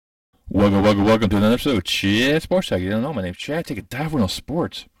Welcome to another episode of Chad Sports Talk. You don't know, my name's Chad. Take a dive on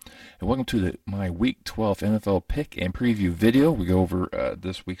sports. And welcome to my Week 12 NFL pick and preview video. We go over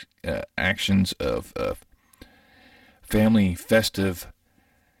this week's actions of family festive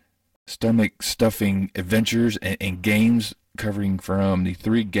stomach stuffing adventures and games, covering from the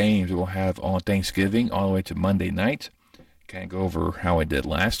 3 games we'll have on Thanksgiving all the way to Monday night. Kind of go over how I did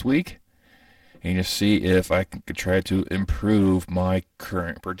last week and just see if I could try to improve my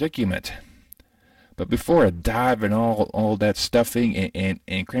current predicament. But before I dive in all that stuffing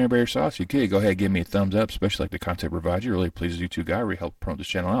and cranberry sauce, you could go ahead and give me a thumbs up, especially like the content provider. Really pleases YouTube guy. Really help promote this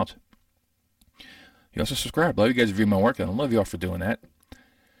channel out. You also subscribe. Love you guys review my work, and I love you all for doing that.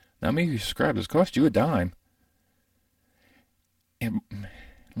 Now, maybe you subscribe. This costs you a dime. And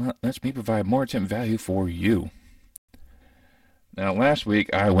lets me provide more attempt value for you. Now, last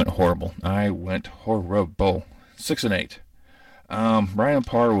week I went horrible. 6-8. Right on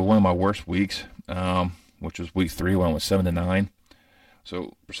par with one of my worst weeks, which was week 3 when I went 7-9.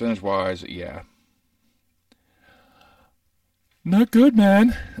 So percentage-wise, yeah, not good,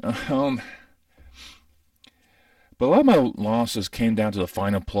 man. But a lot of my losses came down to the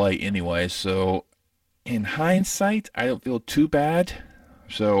final play anyway. So in hindsight, I don't feel too bad.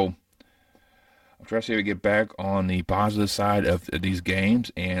 So I'm trying to see if we get back on the positive side of these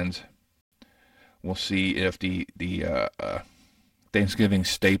games, and we'll see if the Thanksgiving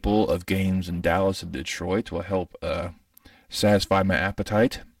staple of games in Dallas and Detroit will help satisfy my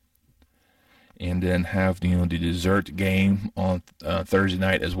appetite, and then have the dessert game on Thursday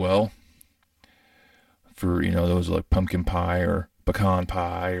night as well. For those like pumpkin pie or pecan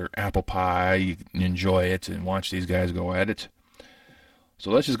pie or apple pie, you can enjoy it and watch these guys go at it. So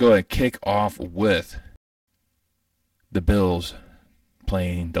let's just go ahead and kick off with the Bills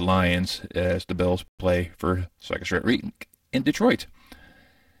playing the Lions as the Bills play for second straight week in Detroit.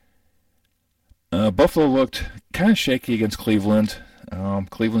 Buffalo looked kind of shaky against Cleveland.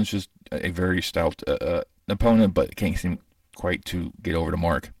 Cleveland's just a very stout opponent, but can't seem quite to get over the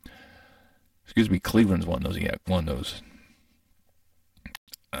mark. Cleveland's one of those. Yeah, one of those.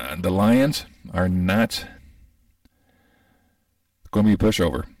 The Lions are not going to be a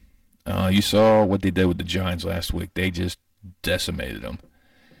pushover. You saw what they did with the Giants last week. They just decimated them.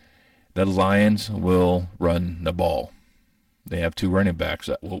 The Lions will run the ball. They have 2 running backs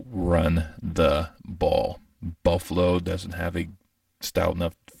that will run the ball. Buffalo doesn't have a stout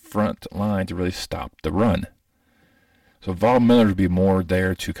enough front line to really stop the run. So Von Miller would be more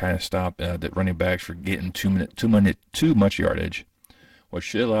there to kind of stop the running backs for getting too much yardage, which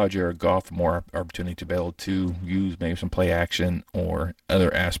should allow Jared Goff more opportunity to be able to use maybe some play action or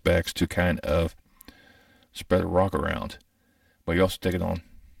other aspects to kind of spread the rock around. But you also take it on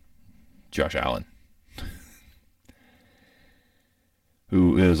Josh Allen,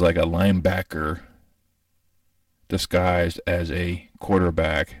 who is like a linebacker disguised as a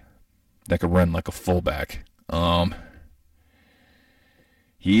quarterback that can run like a fullback.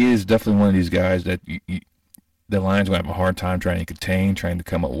 He is definitely one of these guys that the Lions will have a hard time trying to contain, trying to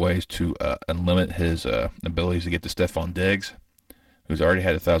come up with ways to limit his abilities to get to Stephon Diggs, who's already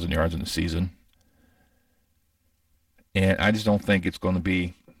had 1,000 yards in the season. And I just don't think it's going to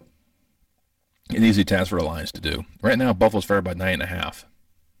be an easy task for the Lions to do. Right now, Buffalo's favored by 9.5.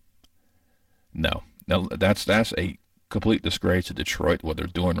 No, that's a complete disgrace to Detroit, what they're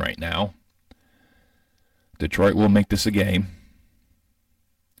doing right now. Detroit will make this a game.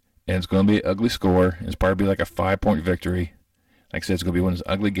 And it's going to be an ugly score. It's probably like a 5-point victory. Like I said, it's going to be one of those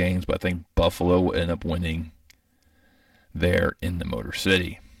ugly games, but I think Buffalo will end up winning there in the Motor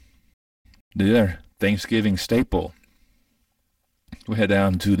City. The other Thanksgiving staple. We head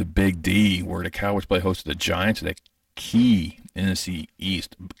down to the Big D, where the Cowboys play host to the Giants. That key NFC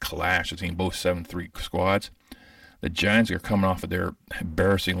East clash between both 7-3 squads. The Giants are coming off of their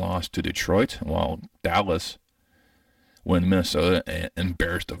embarrassing loss to Detroit, while Dallas win Minnesota and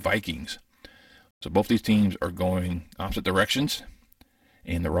embarrass the Vikings. So both these teams are going opposite directions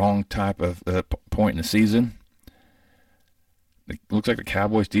in the wrong type of point in the season. It looks like the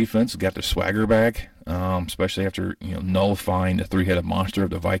Cowboys defense got their swagger back, especially after nullifying the 3-headed monster of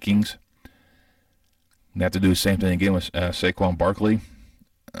the Vikings. They have to do the same thing again with Saquon Barkley.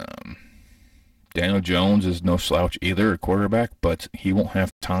 Daniel Jones is no slouch either, a quarterback, but he won't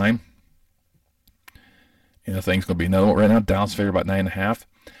have time. The thing's going to be another one right now. Dallas favored about 9.5.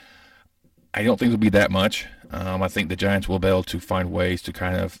 I don't think it'll be that much. I think the Giants will be able to find ways to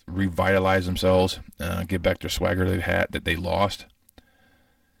kind of revitalize themselves, get back their swagger they've had that they lost.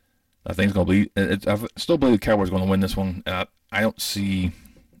 I think it's going to be. I still believe the Cowboys are going to win this one. I don't see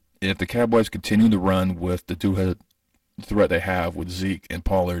if the Cowboys continue to run with the two-headed threat they have with Zeke and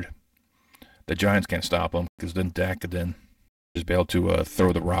Pollard, the Giants can't stop him because then Dak could then just be able to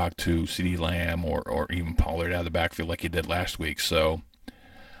throw the rock to CeeDee Lamb or even Pollard out of the backfield like he did last week. So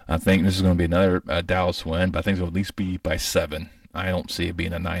I think this is going to be another Dallas win, but I think it'll at least be by 7. I don't see it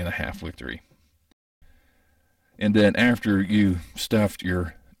being a 9.5 victory. And then after you stuffed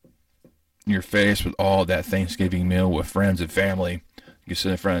your face with all that Thanksgiving meal with friends and family, you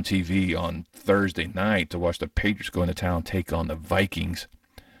sit in front of TV on Thursday night to watch the Patriots go into town take on the Vikings.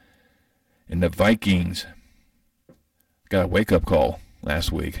 And the Vikings got a wake-up call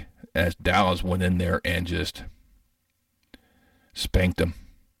last week as Dallas went in there and just spanked them.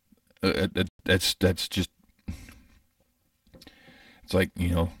 That's just, it's like,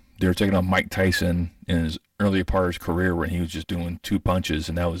 you know, they were taking on Mike Tyson in his earlier part of his career when he was just doing 2 punches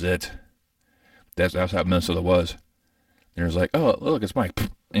and that was it. That's how Minnesota was. It was like, oh, look, it's Mike,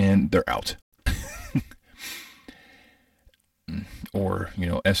 and they're out. Or, you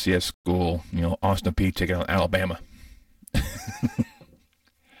know, SCS school, you know, Austin Peay taking on Alabama.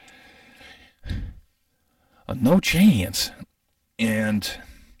 No chance. And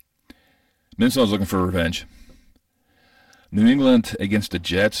Minnesota's looking for revenge. New England against the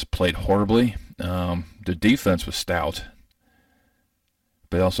Jets played horribly. The defense was stout.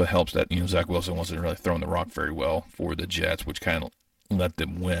 But it also helps that, you know, Zach Wilson wasn't really throwing the rock very well for the Jets, which kind of let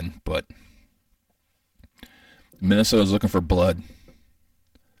them win. But Minnesota's looking for blood.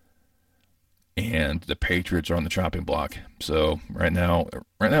 And the Patriots are on the chopping block. So right now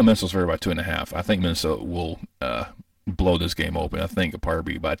Minnesota's favored by 2.5. I think Minnesota will blow this game open. I think it'll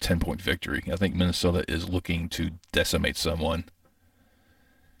probably be by a 10-point victory. I think Minnesota is looking to decimate someone.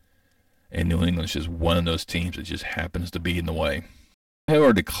 And New England's just one of those teams that just happens to be in the way. Head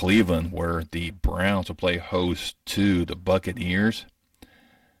over to Cleveland, where the Browns will play host to the Buccaneers.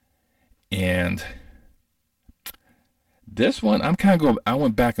 And this one, I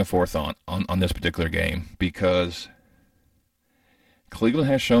went back and forth on this particular game because Cleveland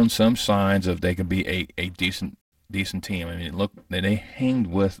has shown some signs of they can be a decent team. I mean, look, they hanged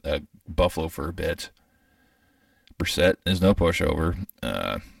with Buffalo for a bit. Brissett is no pushover.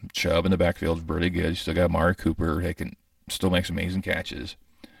 Chubb in the backfield is pretty good. You still got Amari Cooper. They can still make some amazing catches.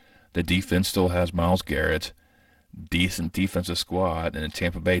 The defense still has Myles Garrett. Decent defensive squad. And a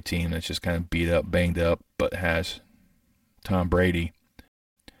Tampa Bay team that's just kind of beat up, banged up, but has Tom Brady.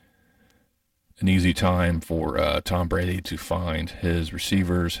 An easy time for Tom Brady to find his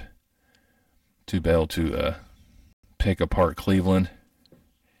receivers to be able to pick apart Cleveland.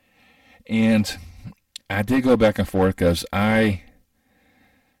 And I did go back and forth because I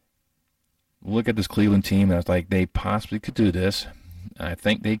look at this Cleveland team and I was like, they possibly could do this. I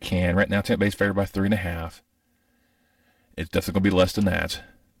think they can. Right now, Tampa Bay's favored by 3.5. It's definitely going to be less than that.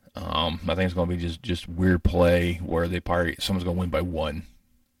 I think it's going to be just weird play where someone's going to win by 1.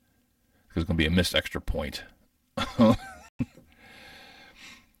 Because it's going to be a missed extra point. But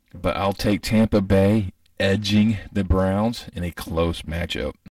I'll take Tampa Bay edging the Browns in a close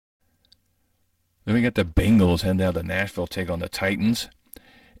matchup. Then we got the Bengals heading down to Nashville to take on the Titans.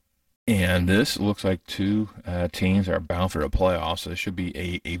 And this looks like 2 teams are bound for the playoffs. So this should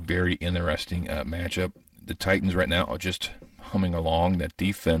be a very interesting matchup. The Titans right now are just humming along. That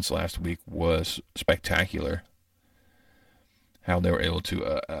defense last week was spectacular. How they were able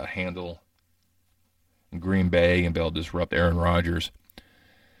to handle Green Bay and be able to disrupt Aaron Rodgers.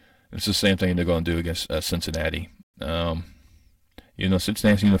 It's the same thing they're going to do against Cincinnati. You know,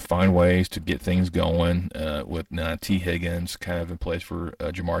 Cincinnati's going to find ways to get things going with T. Higgins kind of in place for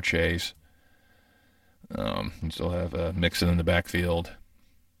Jamar Chase. You still have Mixon in the backfield.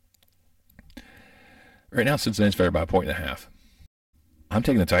 Right now, Cincinnati's favored by 1.5. I'm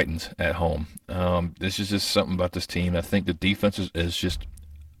taking the Titans at home. This is just something about this team. I think the defense is just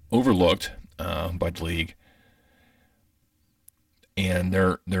overlooked by the league. And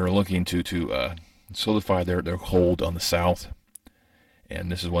they're looking to solidify their hold on the South. And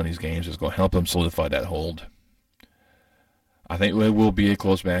this is one of these games that's going to help them solidify that hold. I think it will be a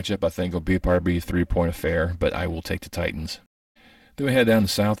close matchup. I think it'll probably be a 3-point affair, but I will take the Titans. Then we head down to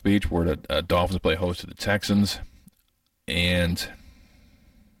South Beach where the Dolphins play host to the Texans. And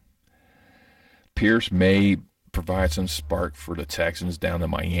Pierce may provide some spark for the Texans down in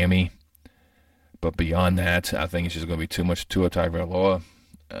Miami. But beyond that, I think it's just going to be too much Tua Tagovailoa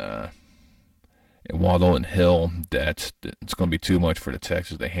and Waddle and Hill. That it's going to be too much for the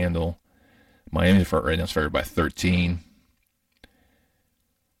Texans to handle. Miami's right now is favored by 13.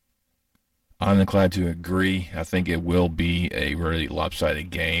 I'm inclined to agree. I think it will be a really lopsided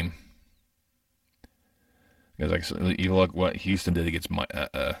game. Because like I said, you look what Houston did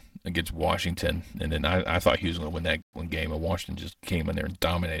against Washington, and then I thought Houston was going to win that one game, and Washington just came in there and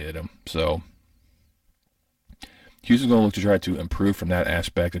dominated them. So Houston's going to look to try to improve from that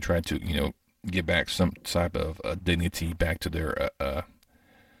aspect and try to, get back some type of dignity back to their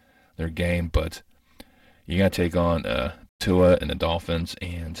game. But you got to take on Tua and the Dolphins,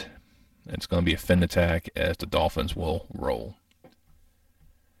 and it's going to be a fin attack as the Dolphins will roll.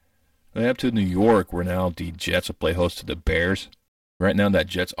 They have to New York, where now the Jets will play host to the Bears. Right now, that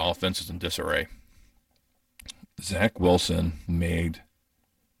Jets offense is in disarray. Zach Wilson made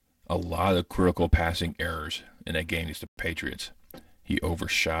a lot of critical passing errors in that game against the Patriots. He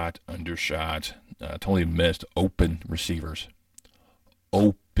overshot, undershot, totally missed open receivers.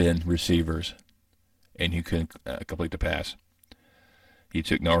 And he couldn't complete the pass. He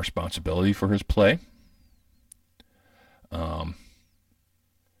took no responsibility for his play.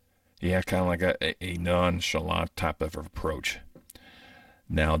 He had kind of like a nonchalant type of approach.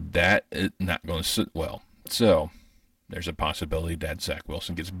 Now, that is not going to sit well. So, there's a possibility that Zach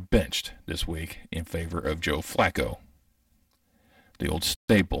Wilson gets benched this week in favor of Joe Flacco, the old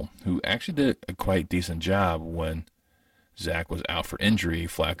staple, who actually did a quite decent job when Zach was out for injury.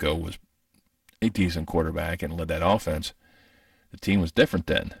 Flacco was a decent quarterback and led that offense. The team was different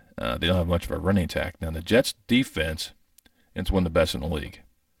then. They don't have much of a running attack. Now, the Jets' defense, it's one of the best in the league.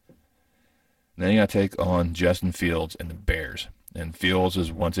 Then you got to take on Justin Fields and the Bears. And Fields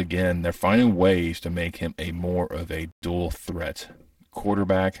is, once again, they're finding ways to make him a more of a dual threat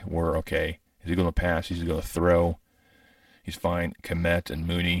quarterback where, okay, is he going to pass? Is he going to throw? He's fine. Kmet and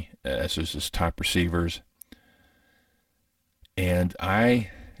Mooney as his top receivers. And right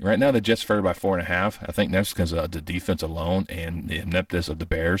now the Jets favored by 4.5. I think that's because of the defense alone and the ineptness of the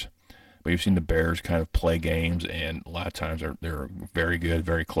Bears. But you've seen the Bears kind of play games, and a lot of times they're very good,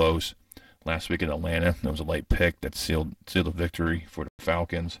 very close. Last week in Atlanta, there was a late pick that sealed a victory for the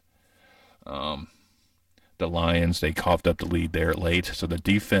Falcons. The Lions, they coughed up the lead there late, so the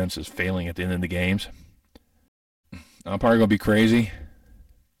defense is failing at the end of the games. I'm probably going to be crazy,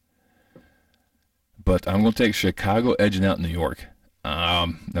 but I'm going to take Chicago edging out New York. I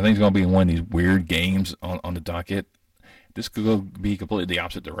think it's going to be one of these weird games on the docket. This could go be completely the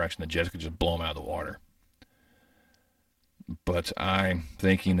opposite direction. The Jets could just blow them out of the water. But I'm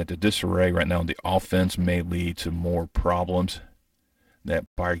thinking that the disarray right now in the offense may lead to more problems that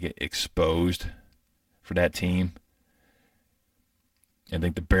probably get exposed for that team. I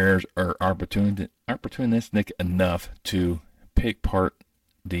think the Bears are opportunistic enough to pick apart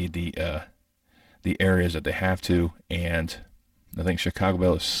the areas that they have to, and I think Chicago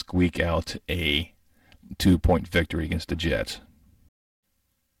will squeak out a 2-point victory against the Jets.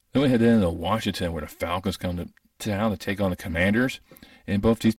 Then we head into Washington, where the Falcons come to town to take on the Commanders, and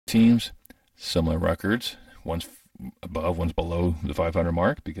both these teams similar records. One's above, one's below the 500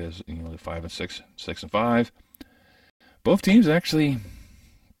 mark because they're 5-6, 6-5. Both teams actually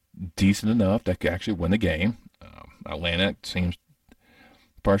decent enough that could actually win the game. Atlanta seems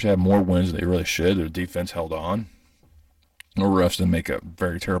partially have more wins than they really should. Their defense held on. No refs didn't make up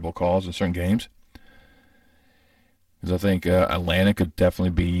very terrible calls in certain games. Because I think Atlanta could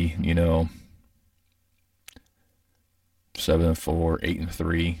definitely be 7-4,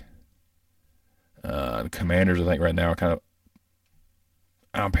 8-3. The Commanders, I think, right now are kind of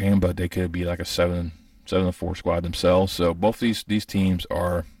outpaying, but they could be like a 7-4 squad themselves. So both these teams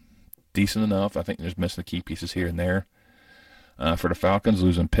are decent enough. I think they're just missing the key pieces here and there. For the Falcons,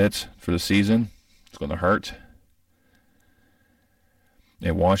 losing Pitts for the season, it's going to hurt.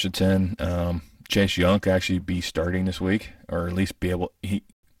 In Washington, Chase Young could actually be starting this week, or at least be able.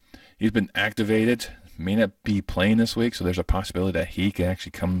 He's been activated. May not be playing this week, so there's a possibility that he can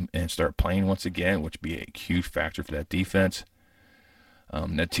actually come and start playing once again, which would be a huge factor for that defense.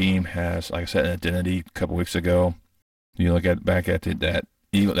 That team has, like I said, an identity a couple weeks ago. You look back at that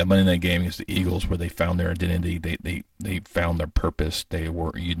Monday night game against the Eagles, where they found their identity. They found their purpose. They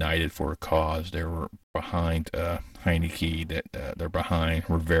were united for a cause. They were behind Heineke. They're behind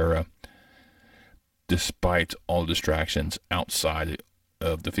Rivera, despite all the distractions outside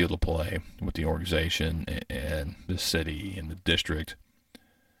of the field of play with the organization and the city and the district.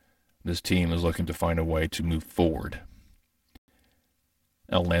 This team is looking to find a way to move forward.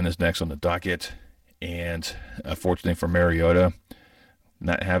 Atlanta's next on the docket, and fortunately for Mariota,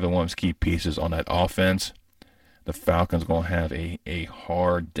 not having one of his key pieces on that offense, the Falcons are going to have a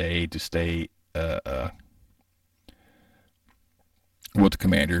hard day to stay with the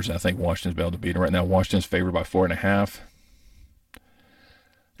Commanders. I think Washington's be able to beat them. Right now, Washington's favored by 4.5.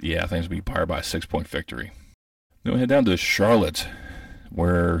 Yeah, I think it's going to be powered by a 6-point victory. Then we head down to Charlotte,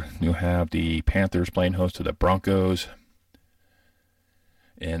 where you have the Panthers playing host to the Broncos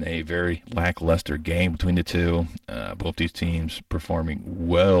in a very lackluster game between the two. Both these teams performing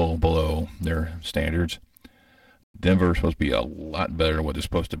well below their standards. Denver is supposed to be a lot better than what they're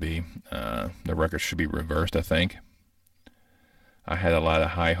supposed to be. The record should be reversed, I think. I had a lot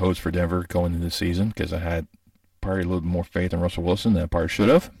of high hopes for Denver going into the season because I had probably a little more faith in Russell Wilson than I probably should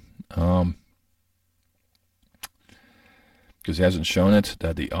have. Because he hasn't shown it.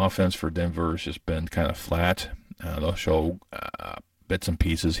 That the offense for Denver has just been kind of flat. They'll show bits and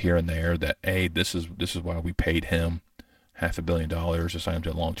pieces here and there that, hey, this is why we paid him $500 million to sign him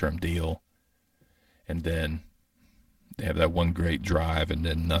to a long-term deal. And then they have that one great drive and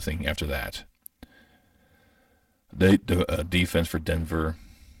then nothing after that. The defense for Denver,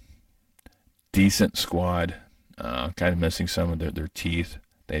 decent squad, kind of missing some of their teeth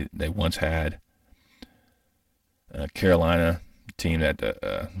they once had. Carolina, team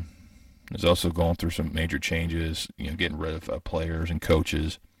that is also going through some major changes, getting rid of players and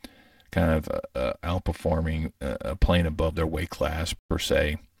coaches, kind of outperforming, playing above their weight class per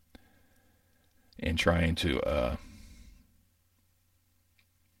se, and trying to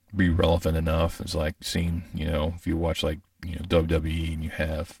be relevant enough. It's like seeing, if you watch like, WWE and you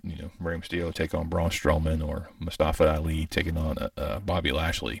have, Rey Mysterio take on Braun Strowman or Mustafa Ali taking on Bobby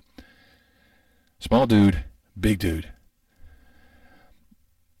Lashley. Small dude, big dude.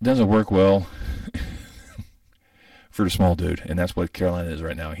 Doesn't work well for the small dude, and that's what Carolina is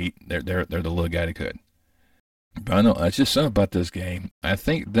right now. They're the little guy that could. But I know it's just something about this game. I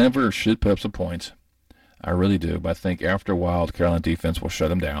think Denver should put up some points. I really do, but I think after a while the Carolina defense will shut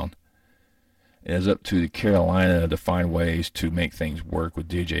them down. It is up to Carolina to find ways to make things work with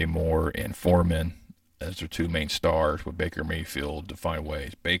DJ Moore and Foreman as their two main stars, with Baker Mayfield to find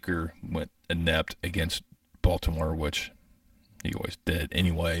ways. Baker went inept against Baltimore, which he always did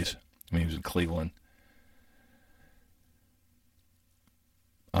anyways when he was in Cleveland.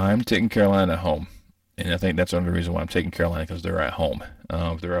 I'm taking Carolina at home, and I think that's the only reason why I'm taking Carolina, because they're at home.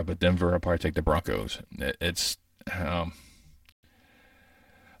 If they're up at Denver, I'll probably take the Broncos. It's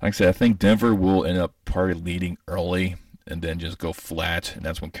like I said, I think Denver will end up probably leading early and then just go flat, and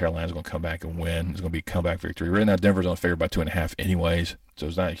that's when Carolina's going to come back and win. It's going to be a comeback victory. Right now, Denver's on favored by 2.5 anyways, so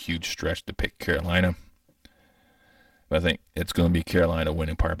it's not a huge stretch to pick Carolina. But I think it's going to be Carolina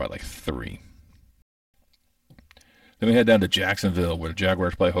winning probably by like 3. Then we head down to Jacksonville, where the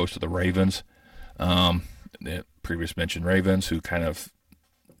Jaguars play host to the Ravens. The previous mentioned Ravens, who kind of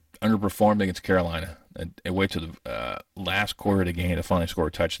underperformed against Carolina. And wait to the last quarter of the game to finally score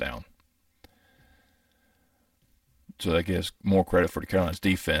a touchdown. So that gives more credit for the Carolina's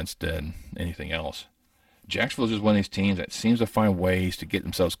defense than anything else. Jacksonville is just one of these teams that seems to find ways to get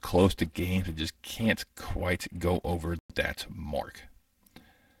themselves close to games and just can't quite go over that mark.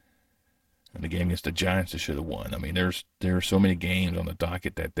 And the game against the Giants, they should have won. I mean, there are so many games on the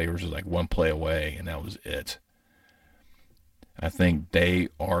docket that they were just like one play away, and that was it. I think they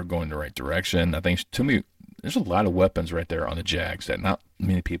are going the right direction. I think, to me, there's a lot of weapons right there on the Jags that not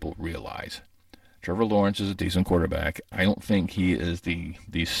many people realize. Trevor Lawrence is a decent quarterback. I don't think he is the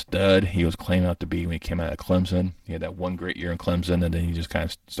stud he was claiming out to be when he came out of Clemson. He had that one great year in Clemson, and then he just kind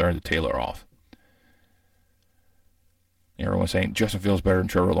of started to tailor off. Everyone's saying Justin Fields better than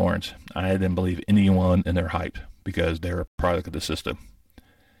Trevor Lawrence. I didn't believe anyone in their hype because they're a product of the system.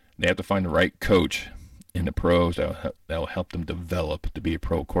 They have to find the right coach in the pros that will help them develop to be a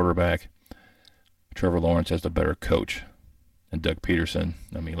pro quarterback. Trevor Lawrence has the better coach. And Doug Peterson,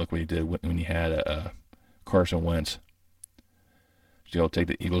 I mean, look what he did when he had Carson Wentz. Still take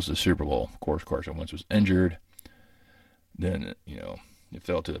the Eagles to the Super Bowl. Of course, Carson Wentz was injured. Then, it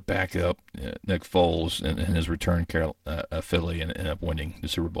fell to the backup, Nick Foles, in his return Philly, and ended up winning the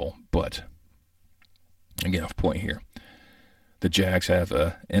Super Bowl. But, I get off point here. The Jags have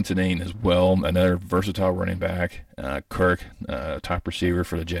Antonine as well, another versatile running back. Kirk, top receiver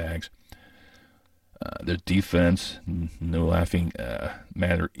for the Jags. Their defense, no laughing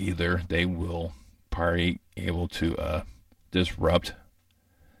matter either. They will probably able to disrupt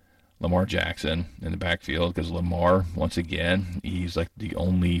Lamar Jackson in the backfield, because Lamar, once again, he's like the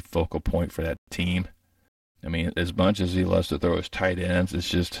only focal point for that team. I mean, as much as he loves to throw his tight ends, it's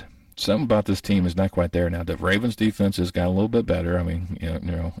just something about this team is not quite there. Now, the Ravens defense has got a little bit better. I mean,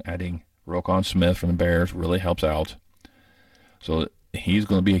 adding Roquan Smith from the Bears really helps out. So he's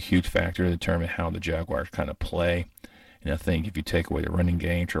going to be a huge factor to determine how the Jaguars kind of play. And I think if you take away the running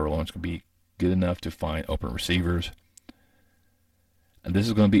game, Trevor Lawrence can be good enough to find open receivers. And this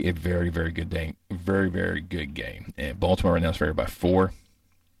is going to be a very, very good day. Very, very good game. And Baltimore right now is favored by 4.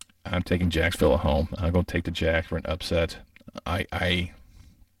 I'm taking Jacksonville at home. I'm going to take the Jags for an upset. It's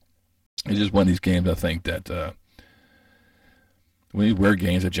just one of these games, I think, that when these weird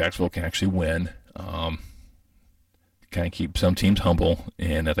games that Jacksonville can actually win. kind of keep some teams humble,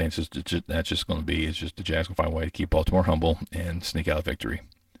 and I think that's just going to be, it's just the Jags will find a way to keep Baltimore humble and sneak out a victory.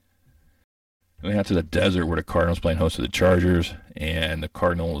 We head to the desert where the Cardinals playing host to the Chargers, and the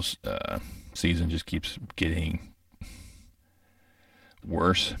Cardinals season just keeps getting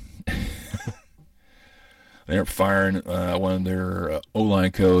worse. They're firing one of their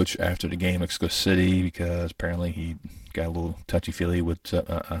O-line coach after the game at Mexico City because apparently he got a little touchy-feely with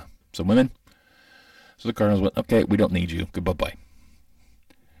some women. So the Cardinals went, okay, we don't need you. Goodbye.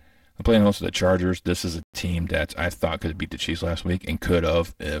 I'm playing host to the Chargers. This is a team that I thought could have beat the Chiefs last week and could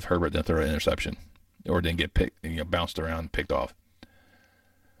have if Herbert didn't throw an interception or didn't get bounced around and picked off.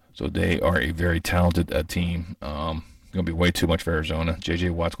 So they are a very talented team. Going to be way too much for Arizona. J.J.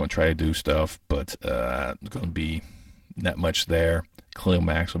 Watt's going to try to do stuff, but going to be not much there. Khalil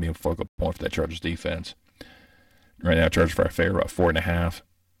Mack's going to be a focal point for that Chargers defense. Right now, Chargers are favorite about 4.5.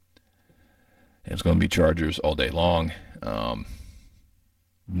 And it's going to be Chargers all day long,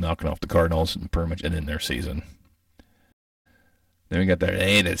 knocking off the Cardinals and pretty much ending their season. Then we got the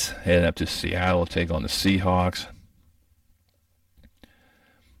Raiders heading up to Seattle to take on the Seahawks.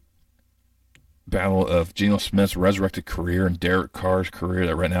 Battle of Geno Smith's resurrected career and Derek Carr's career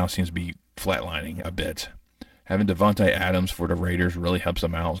that right now seems to be flatlining a bit. Having Devontae Adams for the Raiders really helps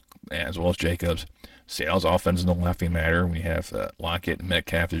them out, as well as Jacobs. Seattle's offense is no laughing matter. We have Lockett and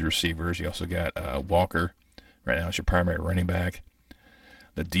Metcalf as receivers. You also got Walker right now as your primary running back.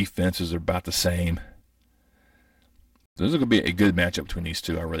 The defenses are about the same. So this is going to be a good matchup between these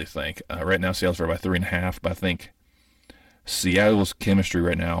two, I really think. Right now, Seattle's for about 3.5, but I think Seattle's chemistry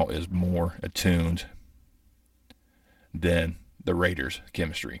right now is more attuned than the Raiders'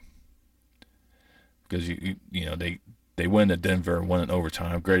 chemistry. Because you know they win at Denver, won in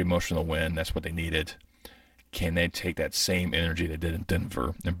overtime, great emotional win. That's what they needed. Can they take that same energy they did in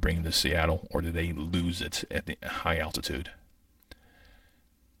Denver and bring it to Seattle, or do they lose it at the high altitude?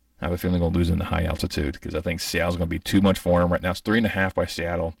 I have a feeling they're going to lose in the high altitude because I think Seattle's going to be too much for them. Right now it's 3.5 by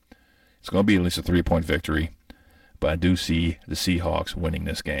Seattle. It's going to be at least a 3-point victory. But I do see the Seahawks winning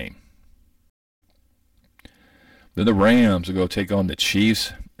this game. Then the Rams will go take on the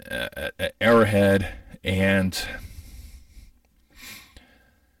Chiefs at Arrowhead. And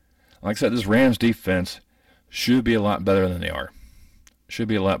like I said, this Rams defense should be a lot better than they are.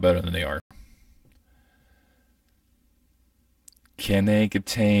 Can they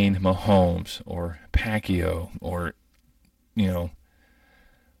contain Mahomes or Pacquiao or,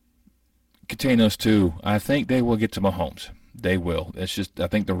 contain those two? I think they will get to Mahomes. They will. It's just I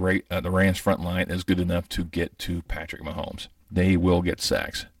think the Rams front line is good enough to get to Patrick Mahomes. They will get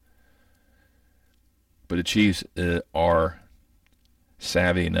sacks. But the Chiefs are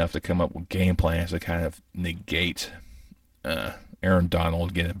savvy enough to come up with game plans to kind of negate Aaron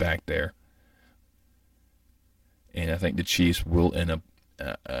Donald getting back there. And I think the Chiefs will end up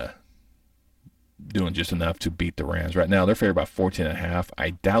doing just enough to beat the Rams. Right now, they're favored by 14.5.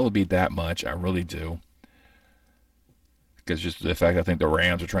 I doubt it'll be that much. I really do. Because just the fact I think the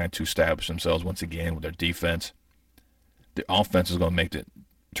Rams are trying to establish themselves once again with their defense. The offense is going to make the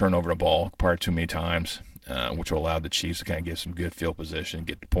turn over the ball probably too many times, which will allow the Chiefs to kind of get some good field position,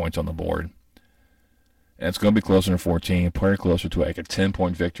 get the points on the board. And it's going to be closer to 14, probably closer to like a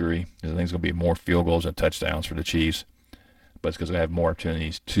 10-point victory. I think it's going to be more field goals and touchdowns for the Chiefs. But it's because they have more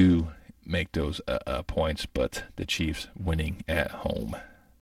opportunities to make those points, but the Chiefs winning at home.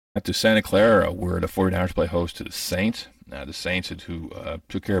 Back to Santa Clara, where the 49ers play host to the Saints. The Saints, who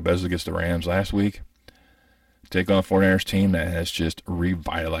took care of business against the Rams last week, take on a 49ers team that has just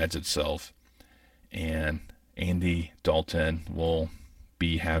revitalized itself. And Andy Dalton will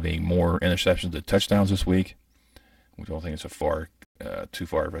be having more interceptions than touchdowns this week, which I don't think it's too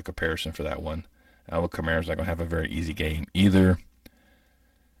far of a comparison for that one. Alvin Kamara's not going to have a very easy game either.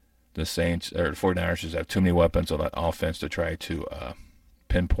 The 49ers just have too many weapons on that offense to try to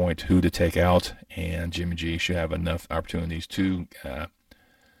pinpoint who to take out, and Jimmy G should have enough opportunities to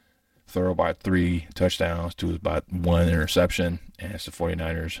throw about 3 touchdowns to about 1 interception, and the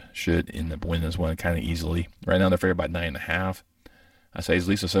 49ers should end up winning this one kind of easily. Right now they're favored by 9.5. I say it's at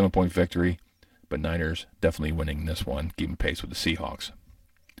least a 7-point victory, but Niners definitely winning this one, keeping pace with the Seahawks.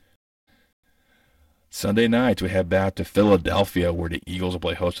 Sunday night, we head back to Philadelphia, where the Eagles will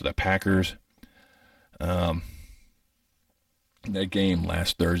play host to the Packers. That game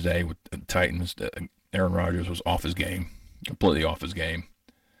last Thursday with the Titans, Aaron Rodgers was off his game, completely off his game.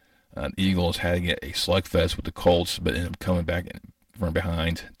 The Eagles had to get a slugfest with the Colts, but ended up coming back from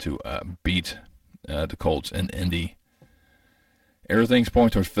behind to beat the Colts in Indy. Everything's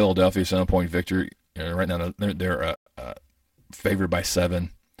pointing towards Philadelphia, 7-point victory. Right now, they're favored by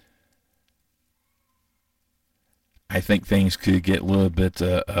 7. I think things could get a little bit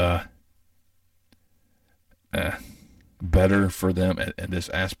better for them in this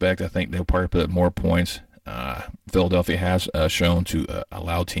aspect. I think they'll probably put up more points. Philadelphia has shown to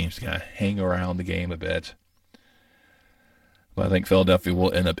allow teams to kind of hang around the game a bit. But I think Philadelphia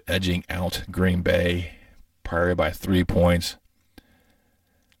will end up edging out Green Bay probably by 3 points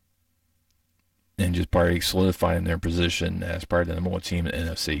and just probably solidifying their position as probably the number one team in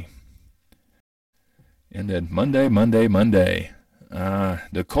the NFC. And then Monday,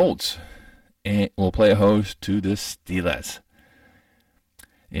 the Colts will play a host to the Steelers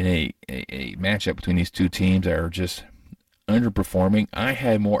in a matchup between these two teams that are just underperforming. I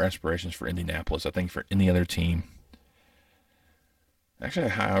had more aspirations for Indianapolis. I think for any other team. Actually, I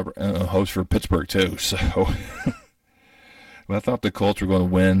had a host for Pittsburgh too. So, but I thought the Colts were going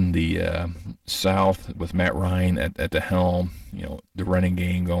to win the South with Matt Ryan at the helm. You know, the running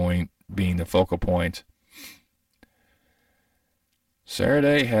game being the focal point.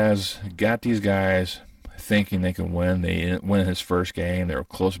 Saturday has got these guys thinking they can win. They win his first game. They were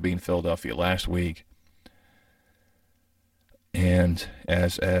close to beating Philadelphia last week. And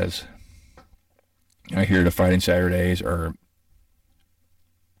as I hear, the Fighting Saturdays are,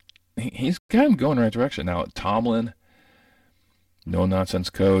 he's kind of going the right direction. Now, Tomlin, no-nonsense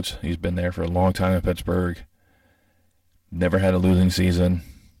coach. He's been there for a long time in Pittsburgh. Never had a losing season.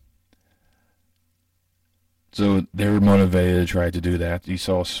 So they were motivated to try to do that. You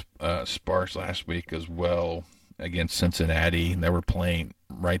saw sparks last week as well against Cincinnati. They were playing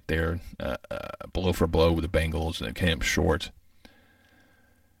right there, blow for blow with the Bengals, and it came short.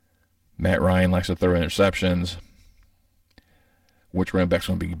 Matt Ryan likes to throw interceptions. Which running back's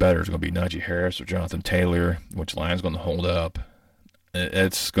going to be better? Is it going to be Najee Harris or Jonathan Taylor? Which line's going to hold up?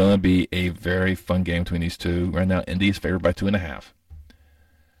 It's going to be a very fun game between these two. Right now, Indy's favored by 2.5.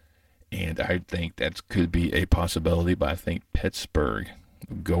 And I think that could be a possibility, but I think Pittsburgh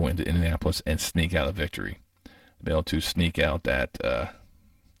will go into Indianapolis and sneak out a victory. Be able to sneak out that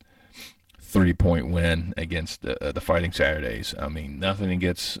 3-point win against the Fighting Saturdays. I mean, nothing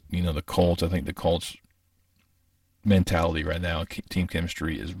against, the Colts. I think the Colts' mentality right now, team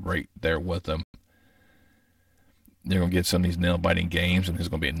chemistry is right there with them. They're going to get some of these nail-biting games, and there's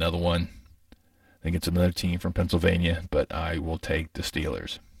going to be another one. I think it's another team from Pennsylvania, but I will take the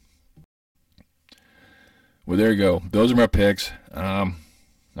Steelers. Well, there you go. Those are my picks. I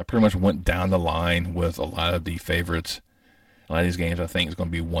pretty much went down the line with a lot of the favorites. A lot of these games, I think, is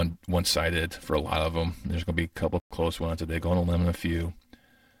going to be one-sided for a lot of them. There's going to be a couple close ones today, going to limit a few.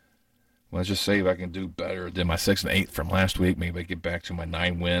 Let's just say if I can do better than my 6 and 8 from last week, maybe I get back to my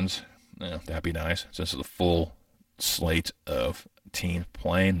 9 wins. That'd be nice. Since it's a full slate of teams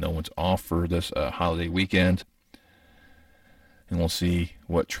playing, no one's off for this holiday weekend. And we'll see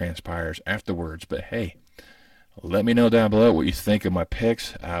what transpires afterwards. But hey, let me know down below what you think of my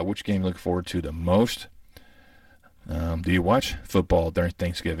picks. Which game you look forward to the most? Do you watch football during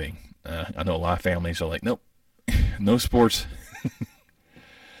Thanksgiving? I know a lot of families are like, nope, no sports.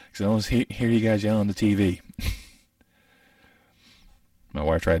 Because I always hear you guys yelling on the TV. My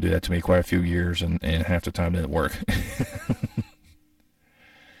wife tried to do that to me quite a few years, and half the time it didn't work.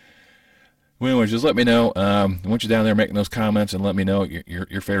 Well, anyways, just let me know. I want you down there making those comments and let me know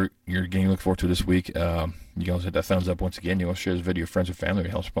your favorite game you look forward to this week. You guys hit that thumbs up once again. You want to share this video with friends and family.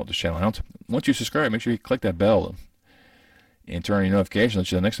 It helps promote this channel out. Once you subscribe, make sure you click that bell and turn on your notifications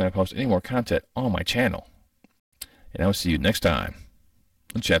so the next time I post any more content on my channel. And I will see you next time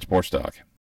on Chat Sports Talk.